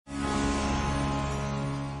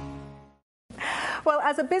Well,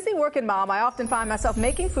 as a busy working mom, I often find myself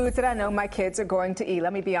making foods that I know my kids are going to eat.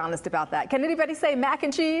 Let me be honest about that. Can anybody say mac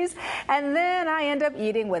and cheese? And then I end up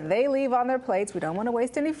eating what they leave on their plates. We don't want to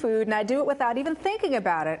waste any food, and I do it without even thinking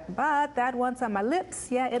about it. But that once on my lips,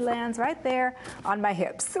 yeah, it lands right there on my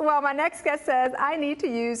hips. Well, my next guest says I need to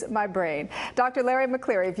use my brain. Dr. Larry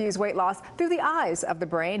McCleary views weight loss through the eyes of the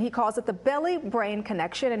brain. He calls it the belly-brain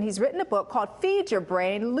connection, and he's written a book called Feed Your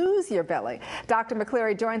Brain, Lose Your Belly. Dr.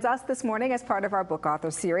 McCleary joins us this morning as part of our book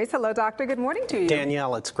author series. Hello, doctor. Good morning to you.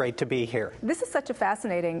 Danielle, it's great to be here. This is such a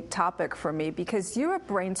fascinating topic for me because you're a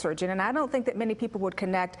brain surgeon, and I don't think that many people would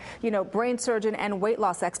connect, brain surgeon and weight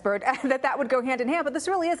loss expert, that would go hand in hand. But this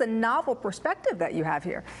really is a novel perspective that you have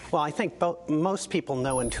here. Well, I think most people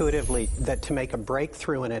know intuitively that to make a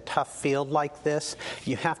breakthrough in a tough field like this,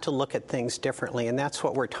 you have to look at things differently, and that's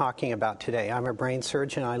what we're talking about today. I'm a brain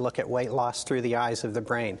surgeon. I look at weight loss through the eyes of the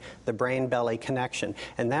brain-belly connection,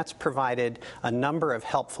 and that's provided a number of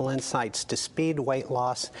helpful insights to speed weight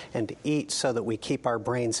loss and to eat so that we keep our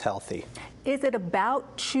brains healthy. Is it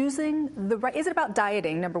about choosing the right, is it about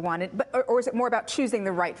dieting, number one, or is it more about choosing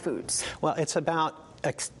the right foods? Well, it's about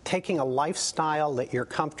taking a lifestyle that you're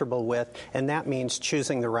comfortable with, and that means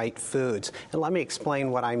choosing the right foods. And let me explain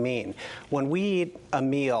what I mean. When we eat a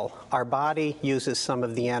meal, our body uses some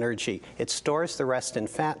of the energy. It stores the rest in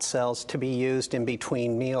fat cells to be used in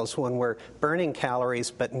between meals when we're burning calories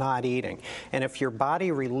but not eating. And if your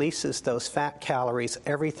body releases those fat calories,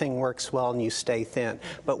 everything works well and you stay thin.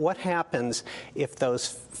 But what happens if those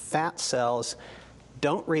fat cells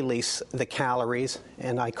don't release the calories,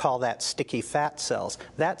 and I call that sticky fat cells?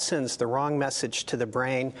 That sends the wrong message to the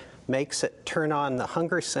brain, makes it turn on the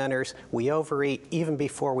hunger centers. We overeat even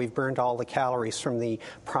before we've burned all the calories from the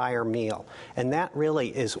prior meal. And that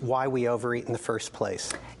really is why we overeat in the first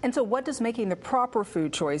place. And so what does making the proper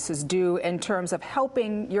food choices do in terms of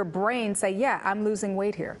helping your brain say, yeah, I'm losing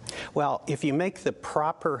weight here? Well, if you make the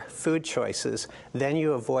proper food choices, then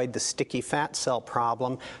you avoid the sticky fat cell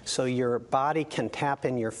problem, so your body can tap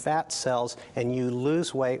in your fat cells and you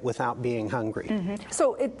lose weight without being hungry. Mm-hmm.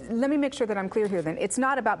 So let me make sure that I'm clear here then. It's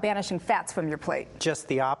not about banishing fats from your plate. Just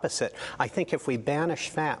the opposite. I think if we banish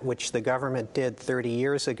fat, which the government did 30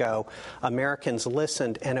 years ago, Americans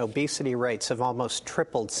listened, and obesity rates have almost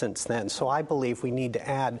tripled since then. So I believe we need to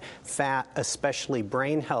add fat, especially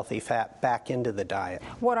brain-healthy fat, back into the diet.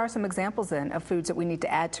 What are some examples then of foods that we need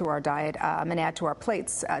to add to our diet and add to our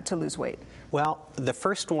plates to lose weight? Well, the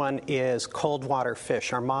first one is cold water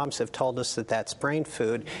fish. Our moms have told us that that's brain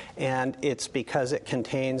food, and it's because it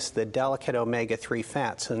contains the delicate omega-3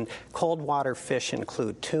 fats. And cold water fish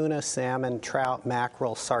include tuna, salmon, trout,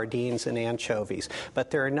 mackerel, sardines, and anchovies.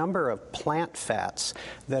 But there are a number of plant fats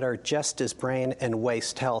that are just as brain and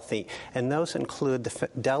waist healthy, and those include the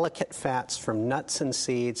delicate fats from nuts and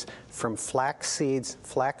seeds, from flax seeds,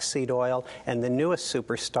 flaxseed oil, and the newest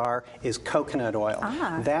superstar is coconut oil.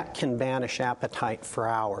 That can banish appetite for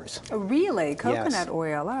hours. Really? Coconut Yes.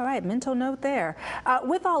 oil. All right, mental note there.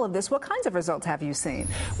 With all of this, what kinds of results have you seen?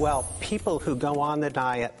 Well, people who go on the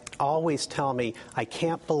diet always tell me, I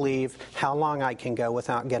can't believe how long I can go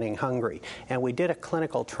without getting hungry. And we did a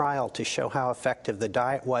clinical trial to show how effective the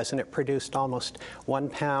diet was, and it produced almost 1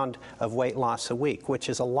 pound of weight loss a week, which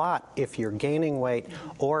is a lot if you're gaining weight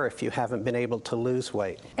or if you haven't been able to lose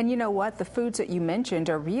weight. And you know what? The foods that you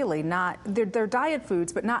mentioned are really not, they're diet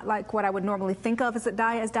foods, but not like what I would normally think of as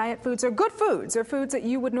diet foods. They're good foods. They're foods that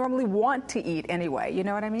you would normally want to eat anyway. You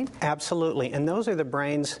know what I mean? Absolutely. And those are the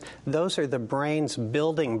brain's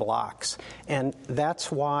building blocks. And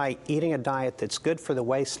that's why eating a diet that's good for the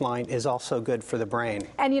waistline is also good for the brain.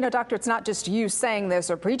 And doctor, it's not just you saying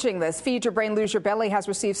this or preaching this. Feed Your Brain, Lose Your Belly has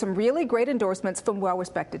received some really great endorsements from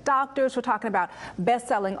well-respected doctors. We're talking about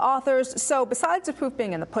best-selling authors. So besides the proof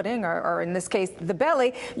being in the pudding, or in this case, the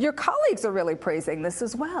belly, your colleagues are really praising this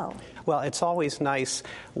as well. Well, it's always nice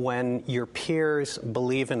when your peers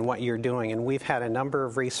believe in what you're doing. And we've had a number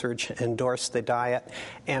of research endorse the diet,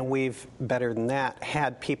 and we've, better than that,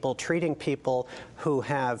 had people treating people who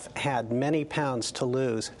have had many pounds to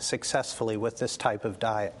lose successfully with this type of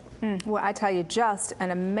diet. Well, I tell you, just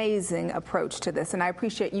an amazing approach to this, and I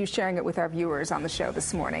appreciate you sharing it with our viewers on the show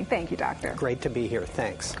this morning. Thank you, doctor. Great to be here.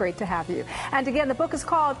 Thanks. Great to have you. And again, the book is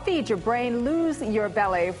called Feed Your Brain, Lose Your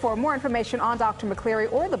Belly. For more information on Dr.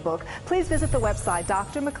 McCleary or the book, please visit the website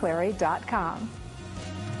drmccleary.com.